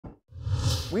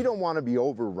We don't want to be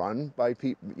overrun by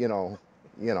people,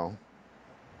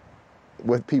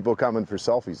 with people coming for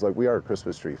selfies. Like, we are a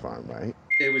Christmas tree farm, right?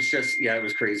 It was just, it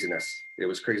was craziness. It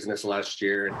was craziness last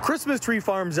year. Christmas tree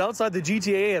farms outside the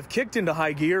GTA have kicked into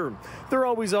high gear. They're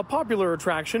always a popular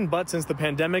attraction, but since the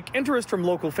pandemic, interest from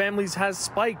local families has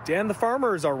spiked and the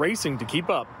farmers are racing to keep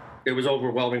up. It was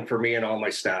overwhelming for me and all my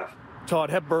staff.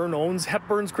 Todd Hepburn owns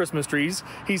Hepburn's Christmas Trees.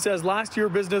 He says last year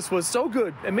business was so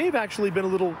good, it may have actually been a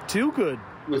little too good.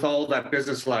 With all that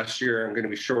business last year, I'm going to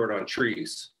be short on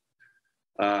trees.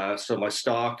 So my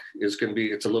stock is going to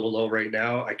be, it's a little low right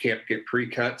now. I can't get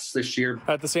pre-cuts this year.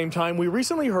 At the same time, we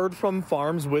recently heard from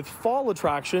farms with fall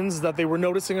attractions that they were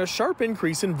noticing a sharp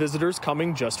increase in visitors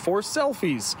coming just for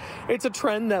selfies. It's a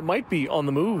trend that might be on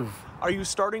the move. Are you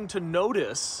starting to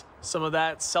notice some of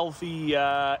that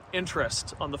selfie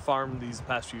interest on the farm these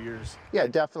past few years? Yeah,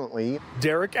 definitely.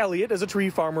 Derek Elliott is a tree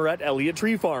farmer at Elliott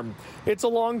Tree Farm. It's a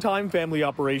long-time family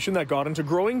operation that got into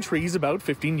growing trees about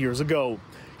 15 years ago.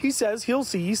 He says he'll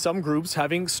see some groups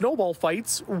having snowball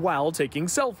fights while taking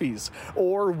selfies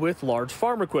or with large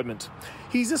farm equipment.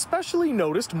 He's especially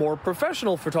noticed more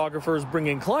professional photographers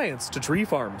bringing clients to tree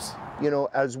farms.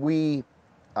 As we,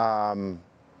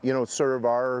 serve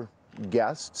our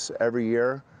guests every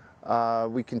year,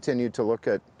 we continue to look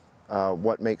at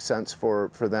what makes sense for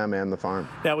them and the farm.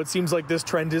 Now, it seems like this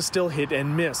trend is still hit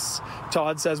and miss.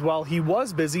 Todd says while he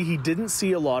was busy, he didn't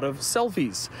see a lot of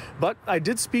selfies. But I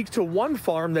did speak to one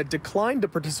farm that declined to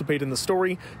participate in the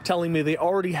story, telling me they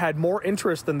already had more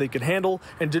interest than they could handle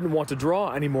and didn't want to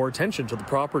draw any more attention to the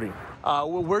property.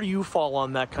 Where do you fall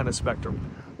on that kind of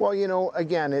spectrum? Well,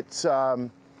 again, it's, we're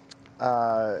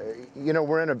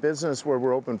in a business where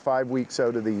we're open 5 weeks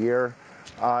out of the year.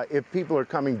 If people are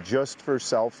coming just for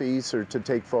selfies or to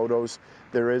take photos,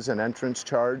 there is an entrance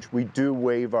charge. We do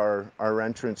waive our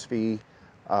entrance fee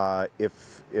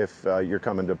if you're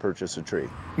coming to purchase a tree.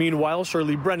 Meanwhile,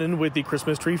 Shirley Brennan with the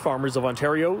Christmas Tree Farmers of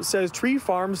Ontario says tree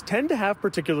farms tend to have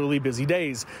particularly busy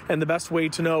days, and the best way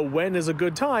to know when is a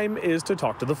good time is to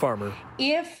talk to the farmer.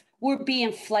 If we're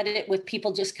being flooded with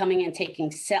people just coming and taking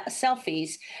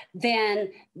selfies,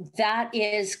 then that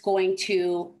is going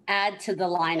to add to the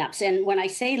lineups. And when I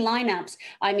say lineups,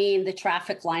 I mean the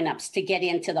traffic lineups to get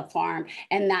into the farm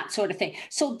and that sort of thing.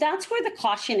 So that's where the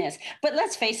caution is. But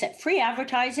let's face it, free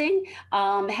advertising,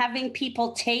 having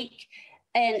people take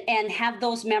and have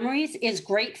those memories is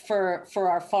great for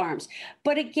our farms.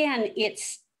 But again,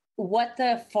 it's what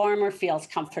the farmer feels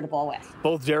comfortable with.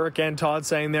 Both Derek and Todd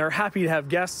saying they're happy to have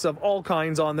guests of all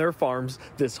kinds on their farms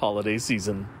this holiday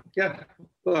season. Yeah,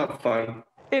 we'll have fun.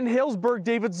 In Hillsburg,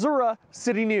 David Zura,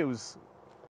 City News.